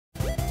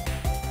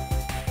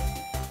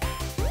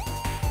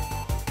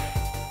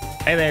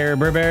Hey there,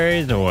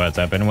 Brewberries. What's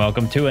up, and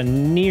welcome to a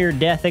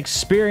near-death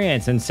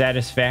experience in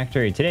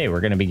Satisfactory. Today,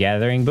 we're going to be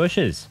gathering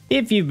bushes.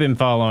 If you've been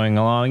following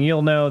along,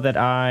 you'll know that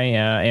I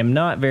am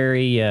not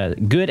very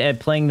good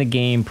at playing the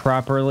game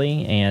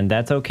properly, and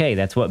that's okay.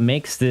 That's what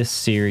makes this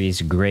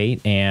series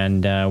great,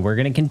 and we're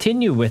going to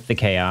continue with the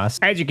chaos.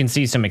 As you can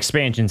see, some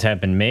expansions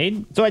have been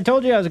made. So I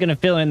told you I was going to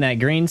fill in that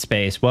green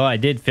space. Well, I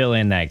did fill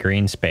in that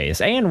green space,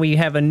 and we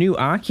have a new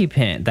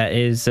occupant that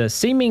is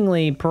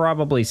seemingly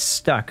probably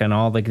stuck on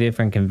all the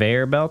different conveyors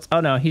belts.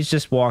 Oh no, he's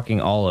just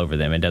walking all over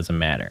them. It doesn't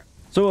matter.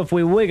 So if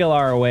we wiggle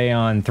our way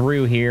on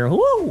through here,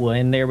 whoo,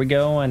 and there we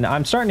go. And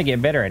I'm starting to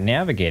get better at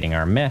navigating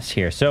our mess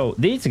here. So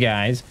these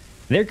guys,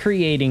 they're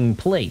creating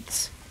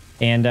plates,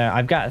 and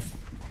I've got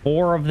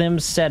 4 of them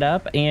set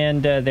up,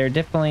 and they're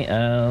definitely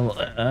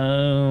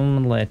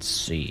let's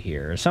see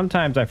here.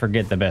 Sometimes I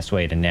forget the best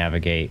way to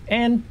navigate,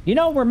 and you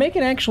know, we're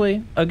making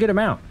actually a good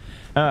amount.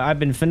 I've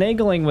been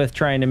finagling with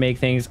trying to make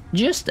things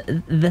just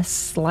the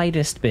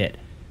slightest bit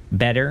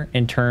better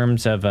in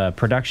terms of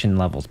production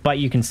levels, but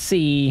you can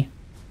see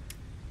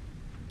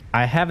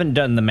I haven't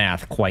done the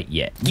math quite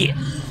yet. Yeah.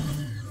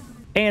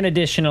 And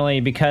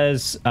additionally,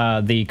 because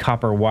the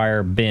copper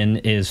wire bin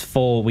is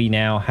full, we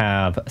now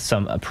have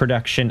some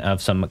production of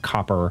some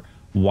copper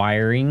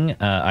wiring.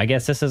 I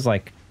guess this is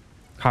like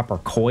copper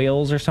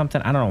coils or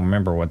something. I don't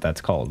remember what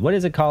that's called. What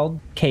is it called?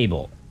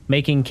 Cable.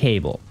 Making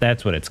cable.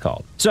 That's what it's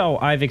called. So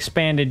I've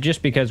expanded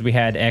just because we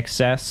had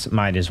excess.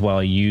 Might as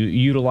well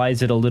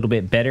utilize it a little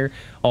bit better.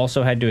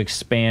 Also had to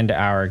expand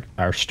our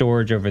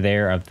storage over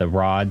there of the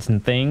rods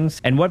and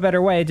things. And what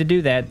better way to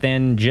do that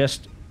than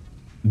just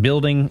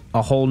building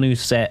a whole new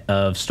set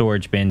of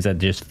storage bins that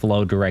just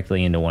flow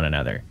directly into one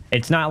another.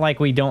 It's not like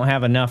we don't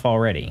have enough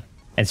already.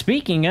 And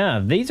speaking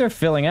of, these are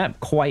filling up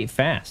quite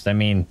fast. I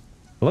mean,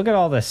 look at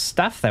all the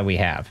stuff that we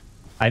have.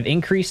 I've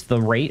increased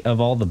the rate of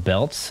all the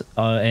belts,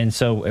 and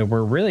so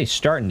we're really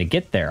starting to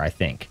get there, I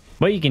think.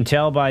 But you can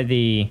tell by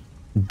the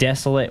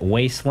desolate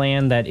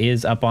wasteland that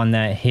is up on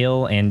that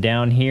hill and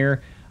down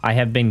here, I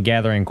have been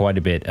gathering quite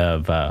a bit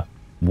of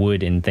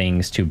wood and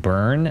things to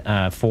burn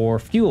for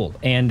fuel.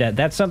 And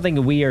that's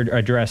something we are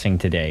addressing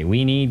today.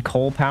 We need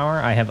coal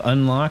power. I have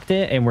unlocked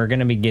it, and we're going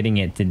to be getting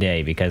it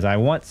today because I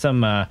want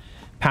some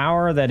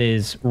power that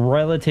is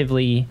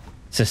relatively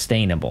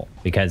sustainable,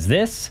 because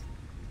this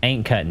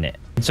ain't cutting it.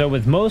 So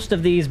with most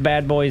of these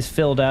bad boys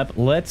filled up,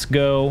 let's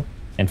go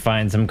and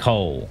find some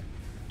coal.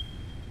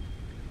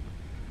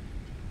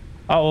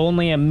 Oh,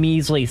 only a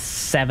measly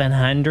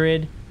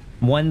 700?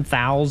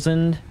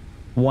 1,000?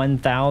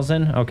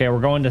 1,000? Okay, we're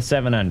going to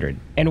 700.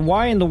 And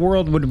why in the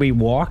world would we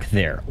walk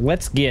there?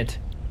 Let's get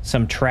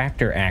some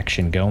tractor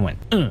action going.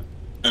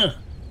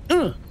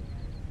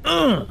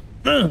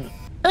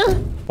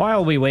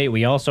 While we wait,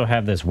 we also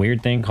have this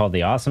weird thing called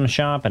the Awesome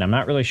Shop, and I'm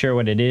not really sure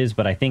what it is,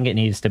 but I think it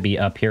needs to be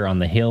up here on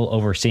the hill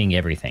overseeing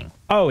everything.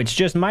 Oh, it's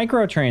just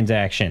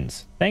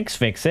microtransactions. Thanks,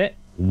 Fix It.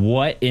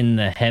 What in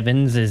the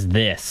heavens is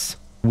this?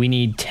 We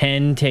need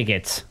 10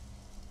 tickets.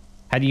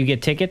 How do you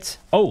get tickets?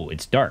 Oh,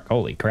 it's dark.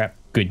 Holy crap.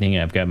 Good thing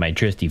I've got my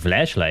trusty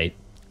flashlight.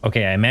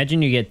 Okay, I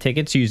imagine you get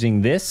tickets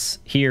using this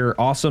here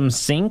awesome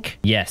sink.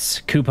 Yes,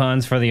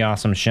 coupons for the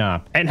Awesome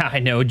Shop. And I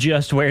know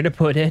just where to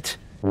put it.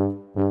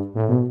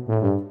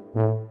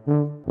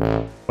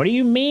 What do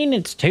you mean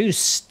it's too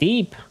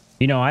steep?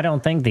 You know, I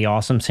don't think the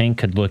awesome sink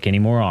could look any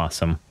more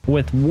awesome.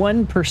 With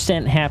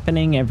 1%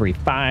 happening every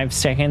 5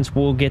 seconds,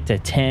 we'll get to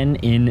 10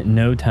 in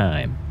no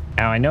time.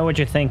 Now, I know what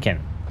you're thinking.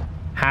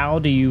 How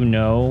do you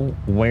know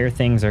where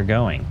things are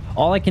going?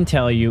 All I can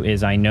tell you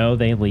is I know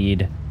they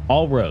lead,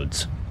 all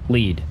roads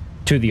lead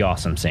to the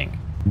awesome sink.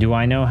 Do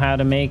I know how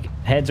to make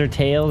heads or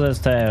tails as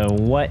to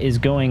what is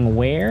going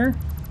where?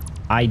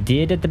 I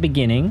did at the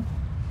beginning,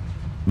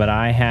 but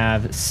I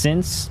have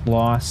since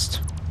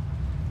lost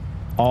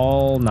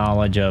all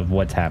knowledge of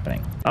what's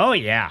happening. Oh,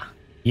 yeah.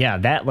 Yeah,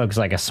 that looks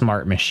like a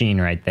smart machine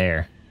right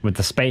there. With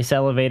the space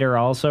elevator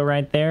also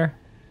right there.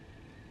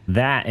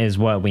 That is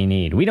what we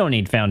need. We don't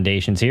need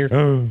foundations here.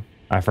 Oh,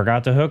 I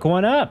forgot to hook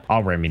one up.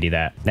 I'll remedy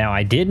that. Now,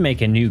 I did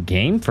make a new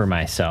game for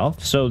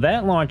myself, so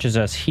that launches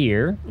us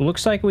here.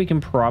 Looks like we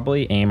can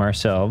probably aim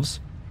ourselves.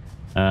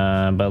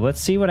 But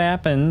let's see what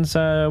happens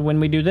when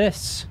we do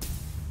this.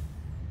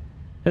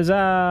 Huzzah!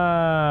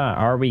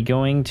 Are we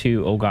going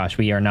to... Oh gosh,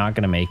 we are not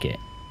going to make it.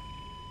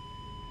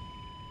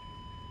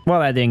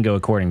 Well, that didn't go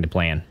according to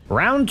plan.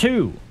 Round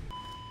 2.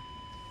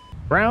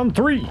 Round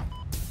 3.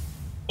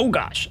 Oh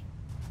gosh.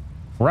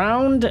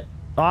 Round...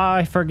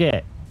 I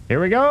forget.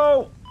 Here we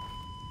go.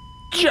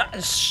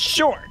 Just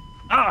short.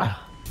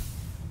 Ah.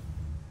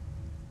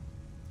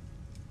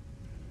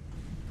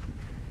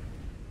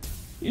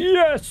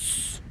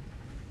 Yes!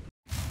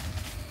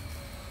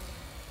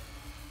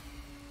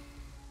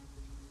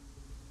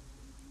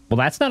 Well,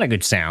 that's not a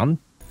good sound.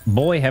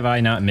 Boy, have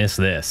I not missed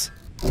this.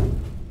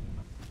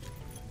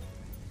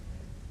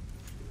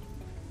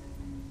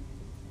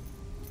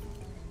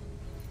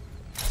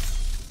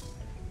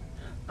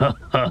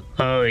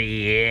 Oh,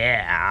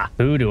 yeah.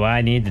 Who do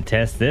I need to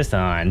test this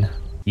on?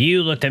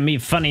 You looked at me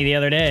funny the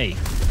other day.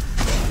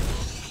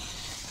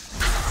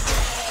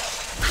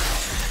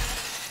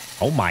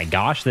 Oh my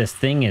gosh, this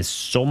thing is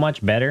so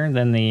much better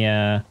than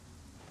the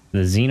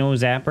Xeno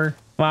Zapper.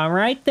 Well, all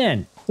right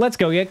then. Let's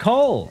go get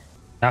coal.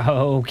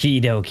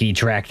 Okie dokie,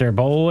 tractor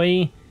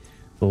boy.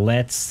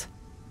 Let's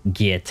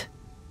get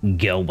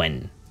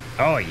going.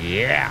 Oh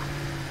yeah.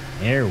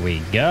 Here we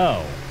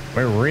go.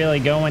 We're really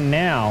going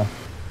now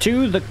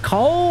to the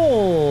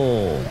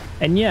coal.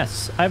 And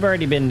yes, I've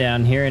already been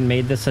down here and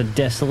made this a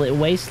desolate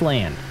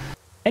wasteland.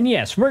 And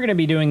yes, we're going to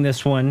be doing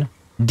this one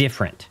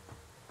different.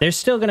 There's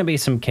still going to be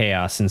some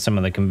chaos in some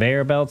of the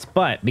conveyor belts,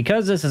 but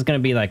because this is going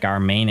to be like our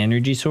main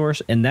energy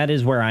source, and that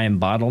is where I am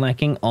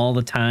bottlenecking all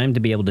the time to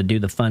be able to do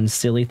the fun,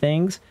 silly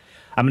things,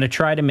 I'm going to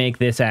try to make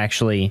this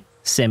actually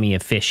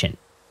semi-efficient,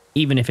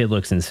 even if it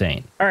looks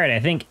insane. All right,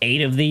 I think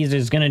 8 of these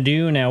is going to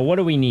do. Now, what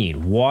do we need?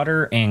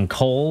 Water and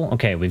coal.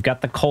 Okay, we've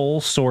got the coal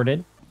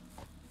sorted.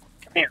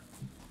 Come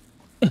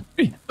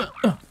here.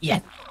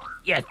 Yes,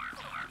 yes,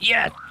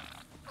 yes.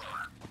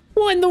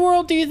 What in the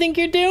world do you think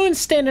you're doing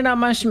standing on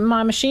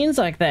my machines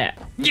like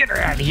that? Get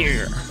out of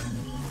here.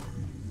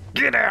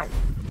 Get out.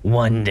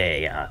 One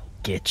day I'll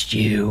get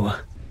you.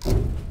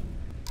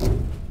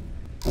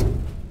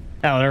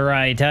 All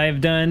right,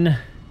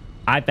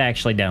 I've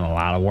actually done a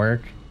lot of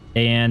work.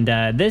 And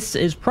this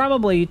is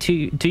probably,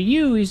 to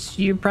you,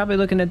 you're probably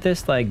looking at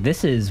this like,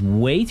 this is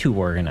way too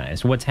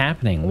organized. What's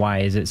happening? Why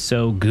is it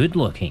so good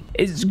looking?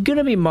 It's going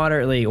to be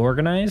moderately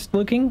organized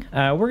looking.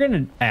 We're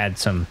going to add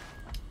some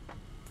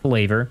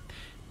flavor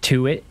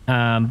to it,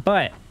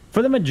 but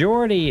for the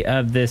majority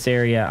of this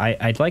area,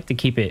 I'd like to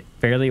keep it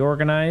fairly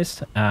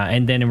organized,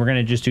 and then we're going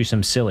to just do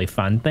some silly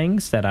fun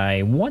things that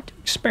I want to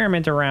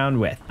experiment around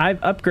with. I've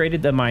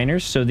upgraded the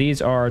miners, so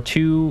these are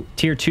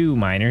tier 2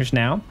 miners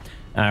now,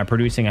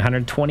 producing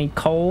 120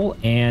 coal,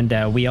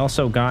 and we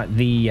also got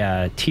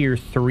the tier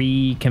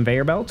 3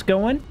 conveyor belts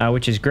going,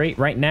 which is great.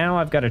 Right now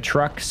I've got a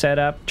truck set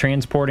up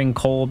transporting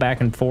coal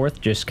back and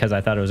forth just because I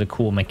thought it was a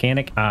cool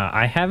mechanic.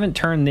 I haven't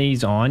turned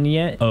these on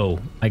yet. Oh,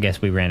 I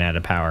guess we ran out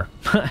of power.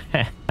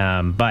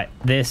 But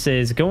this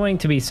is going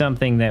to be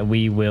something that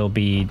we will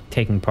be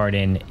taking part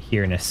in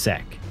here in a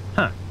sec.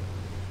 Huh.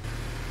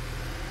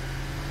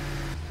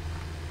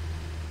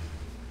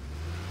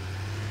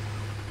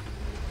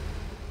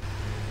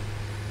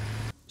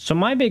 So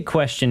my big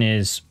question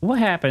is, what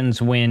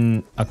happens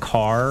when a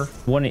car,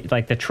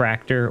 like the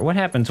tractor, what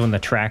happens when the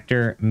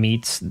tractor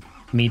meets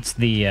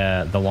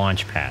the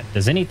launch pad?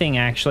 Does anything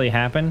actually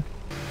happen?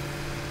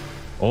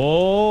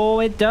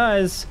 Oh, it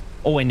does.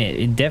 Oh, and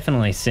it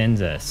definitely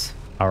sends us.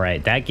 All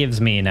right, that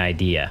gives me an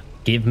idea.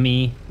 Give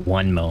me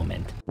one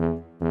moment.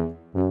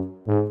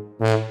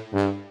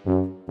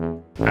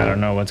 I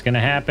don't know what's gonna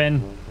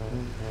happen.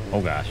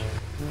 Oh gosh.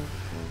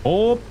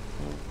 Oh,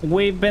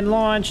 we've been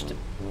launched.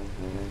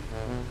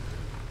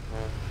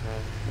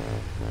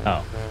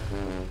 Oh,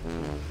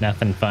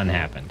 nothing fun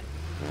happened.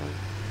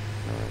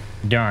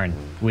 Darn,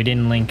 we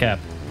didn't link up.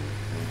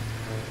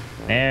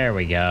 There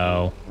we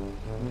go.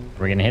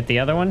 We're gonna hit the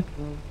other one?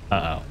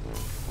 Uh-oh.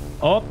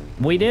 Oh,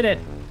 we did it.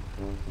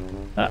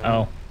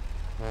 Uh-oh.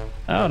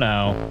 Oh,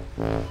 no.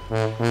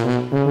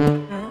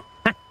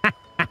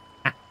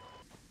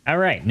 All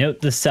right,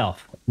 note to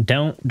self.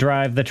 Don't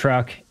drive the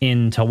truck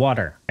into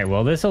water. Okay,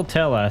 well, this will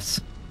tell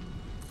us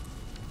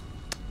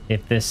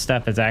if this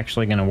stuff is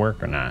actually gonna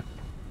work or not.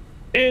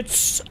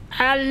 It's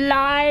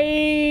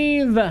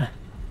alive! Well,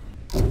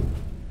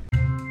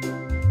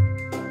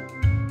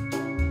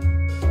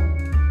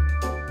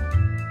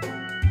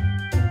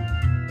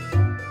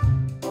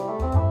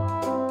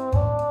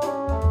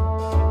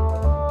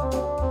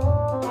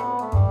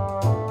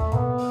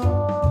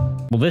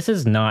 this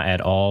is not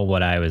at all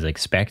what I was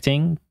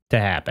expecting to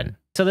happen.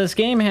 So this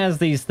game has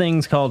these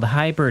things called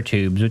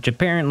hypertubes, which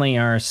apparently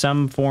are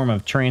some form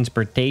of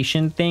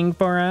transportation thing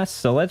for us.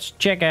 So let's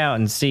check out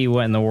and see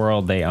what in the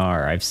world they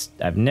are.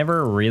 I've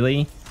never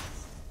really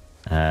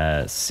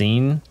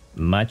seen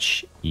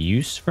much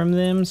use from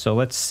them. So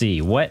let's see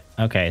what.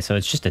 Okay, so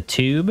it's just a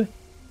tube.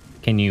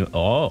 Can you?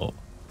 Oh,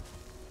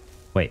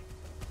 wait.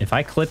 If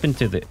I clip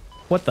into the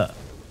what the?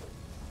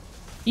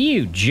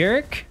 You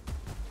jerk.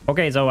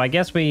 Okay, so I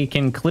guess we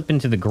can clip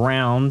into the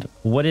ground.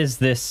 What is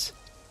this?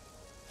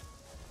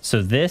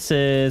 So this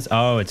is,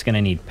 oh, it's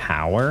gonna need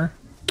power.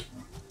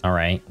 All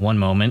right, one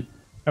moment.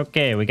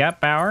 Okay, we got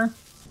power.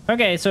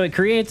 Okay, so it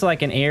creates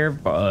like an air,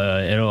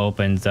 it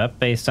opens up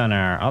based on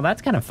our, oh,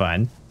 that's kind of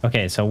fun.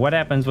 Okay, so what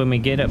happens when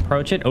we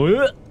approach it?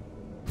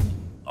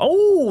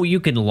 Oh, you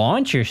can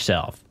launch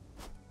yourself.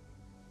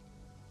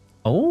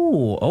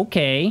 Oh,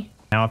 okay.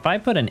 Now, if I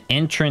put an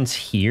entrance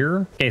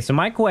here, okay, so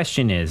my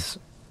question is,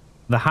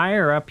 the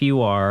higher up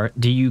you are,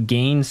 do you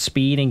gain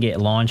speed and get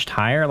launched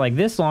higher? Like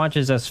this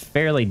launches us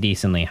fairly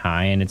decently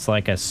high and it's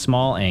like a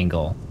small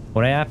angle.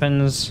 What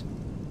happens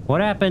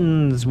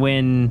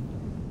when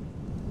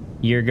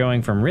you're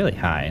going from really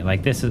high?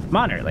 Like this is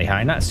moderately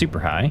high, not super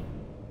high.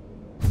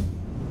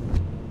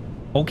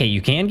 Okay,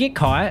 you can get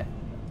caught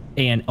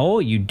and oh,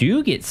 you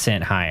do get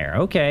sent higher.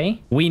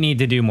 Okay, we need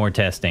to do more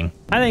testing.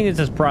 I think this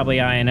is probably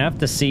high enough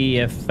to see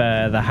if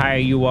the higher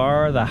you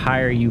are, the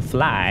higher you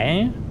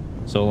fly.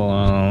 So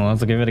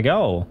let's give it a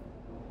go.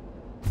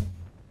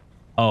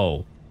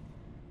 Oh.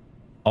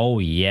 Oh,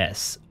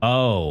 yes.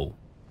 Oh.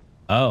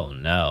 Oh,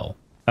 no.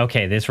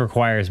 Okay, this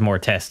requires more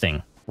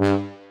testing.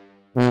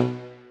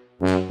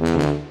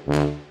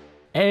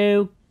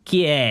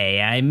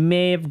 Okay, I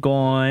may have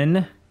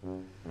gone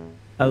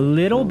a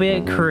little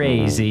bit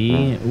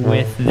crazy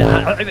with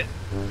the...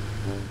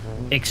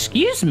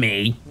 Excuse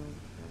me?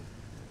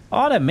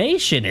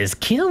 Automation is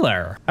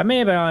killer. I may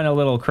have gone a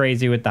little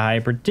crazy with the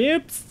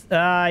hypertubes.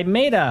 I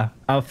made a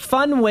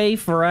fun way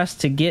for us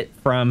to get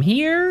from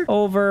here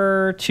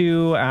over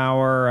to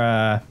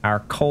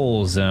our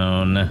coal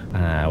zone.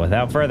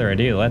 Without further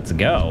ado, let's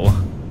go.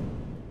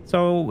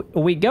 So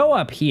we go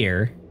up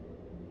here,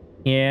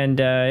 and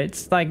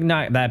it's like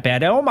not that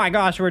bad. Oh my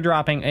gosh, we're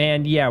dropping.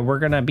 And yeah, we're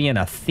gonna be in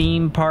a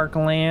theme park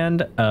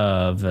land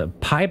of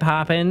pipe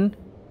hopping.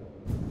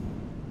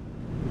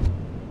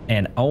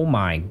 And oh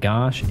my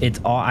gosh, it's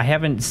all, I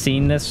haven't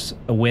seen this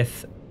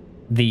with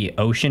the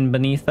ocean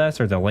beneath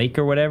us or the lake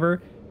or whatever.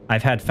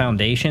 I've had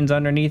foundations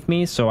underneath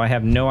me, so I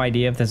have no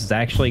idea if this is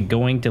actually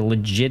going to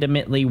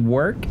legitimately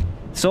work.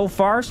 So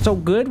far, so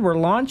good. We're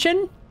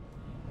launching.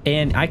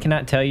 And I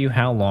cannot tell you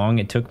how long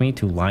it took me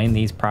to line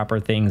these proper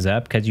things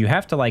up, because you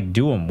have to like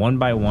do them one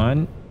by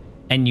one,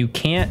 and you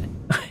can't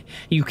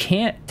you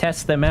can't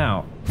test them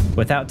out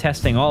without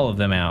testing all of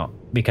them out,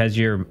 because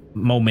your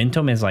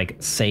momentum is like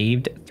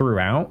saved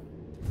throughout.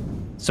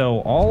 So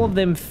all of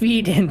them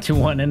feed into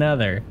one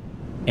another,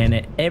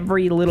 and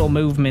every little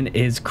movement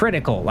is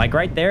critical. Like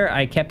right there,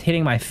 I kept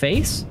hitting my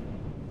face,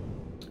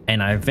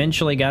 and I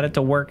eventually got it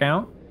to work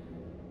out.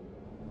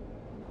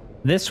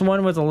 This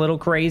one was a little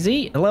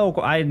crazy.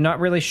 I'm not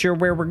really sure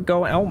where we're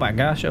going. Oh my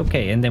gosh,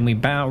 okay. And then we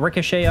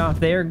ricochet off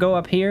there, go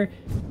up here,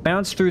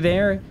 bounce through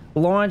there,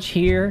 launch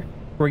here.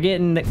 We're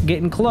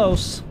getting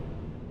close.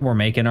 We're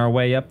making our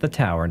way up the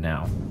tower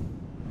now.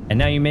 And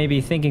now you may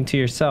be thinking to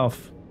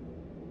yourself,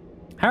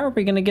 how are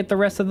we going to get the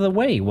rest of the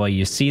way? Well,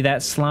 you see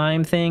that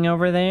slime thing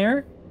over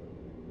there?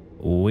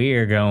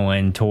 We're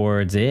going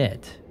towards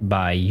it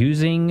by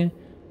using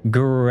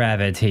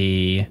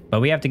gravity. But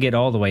we have to get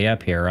all the way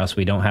up here, or else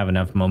we don't have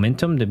enough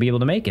momentum to be able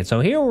to make it. So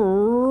here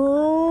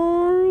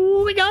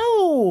we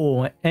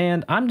go.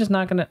 And I'm just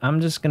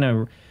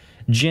gonna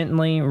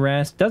gently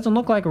rest. Doesn't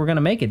look like we're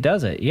gonna make it,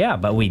 does it? Yeah,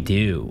 but we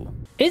do.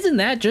 Isn't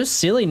that just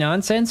silly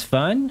nonsense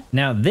fun?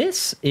 Now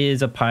this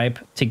is a pipe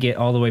to get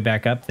all the way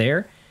back up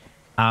there.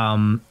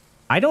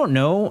 I don't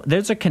know.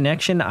 There's a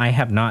connection I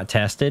have not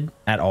tested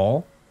at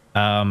all.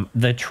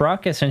 The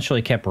truck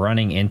essentially kept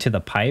running into the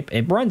pipe.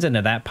 It runs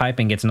into that pipe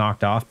and gets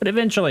knocked off, but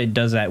eventually it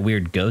does that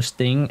weird ghost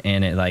thing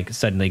and it like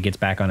suddenly gets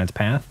back on its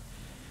path.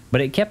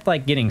 But it kept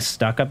like getting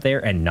stuck up there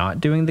and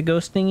not doing the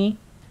ghost thingy.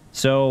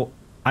 So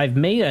I've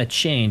made a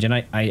change, and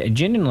I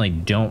genuinely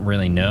don't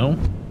really know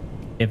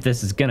if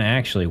this is gonna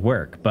actually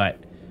work, but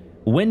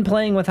when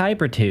playing with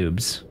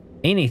hypertubes,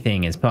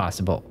 anything is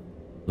possible.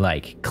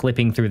 Like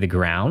clipping through the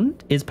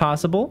ground is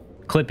possible.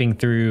 Clipping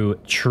through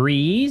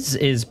trees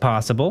is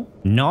possible.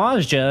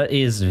 Nausea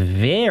is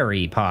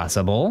very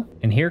possible.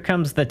 And here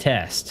comes the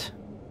test.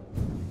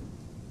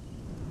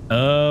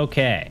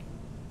 Okay.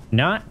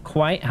 Not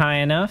quite high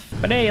enough,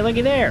 but hey,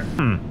 looky there.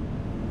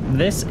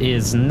 This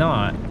is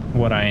not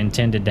what I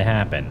intended to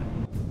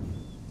happen.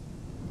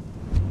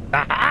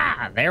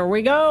 Ah, there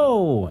we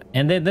go.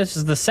 And then this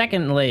is the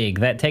second leg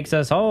that takes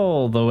us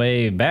all the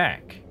way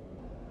back.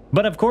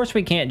 But of course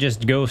we can't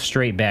just go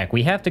straight back.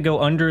 We have to go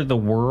under the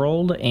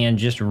world and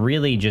just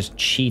really just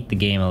cheat the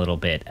game a little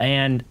bit.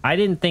 And I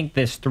didn't think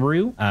this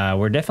through.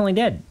 We're definitely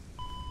dead.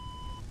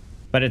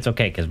 But it's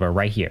okay, because we're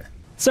right here.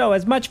 So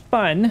as much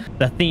fun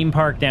the theme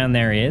park down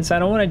there is, I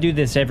don't want to do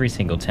this every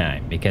single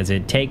time, because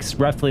it takes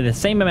roughly the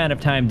same amount of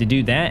time to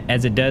do that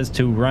as it does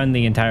to run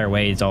the entire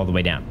ways all the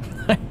way down.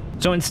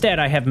 So instead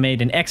I have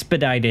made an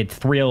expedited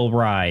thrill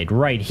ride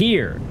right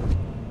here.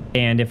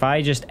 And if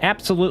I just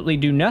absolutely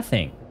do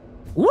nothing,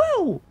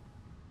 woo!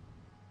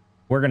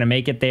 We're gonna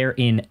make it there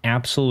in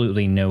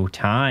absolutely no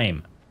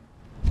time.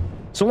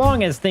 So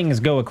long as things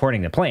go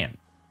according to plan.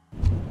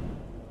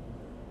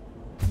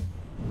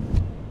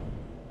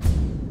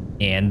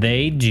 And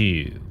they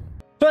do.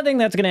 So I think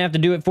that's gonna have to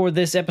do it for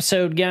this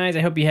episode, guys.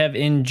 I hope you have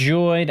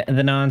enjoyed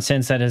the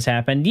nonsense that has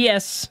happened.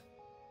 Yes,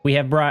 we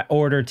have brought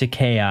order to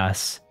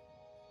chaos,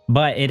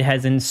 but it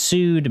has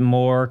ensued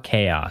more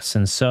chaos.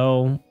 And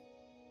so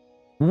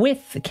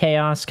with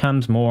chaos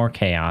comes more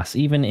chaos,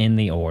 even in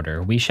the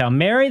order. We shall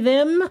marry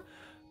them,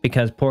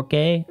 because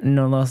porque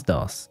no los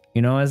dos.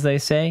 You know, as they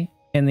say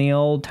in the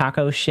old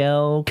taco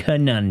shell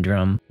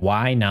conundrum,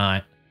 why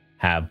not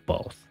have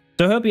both?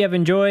 So I hope you have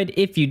enjoyed.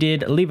 If you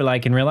did, leave a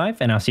like in real life,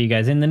 and I'll see you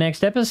guys in the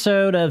next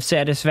episode of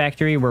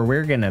Satisfactory, where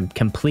we're going to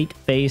complete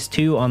phase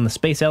 2 on the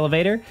space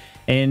elevator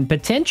and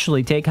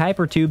potentially take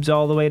hypertubes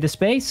all the way to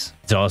space.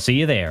 So I'll see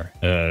you there.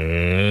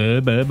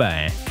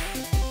 Bye-bye.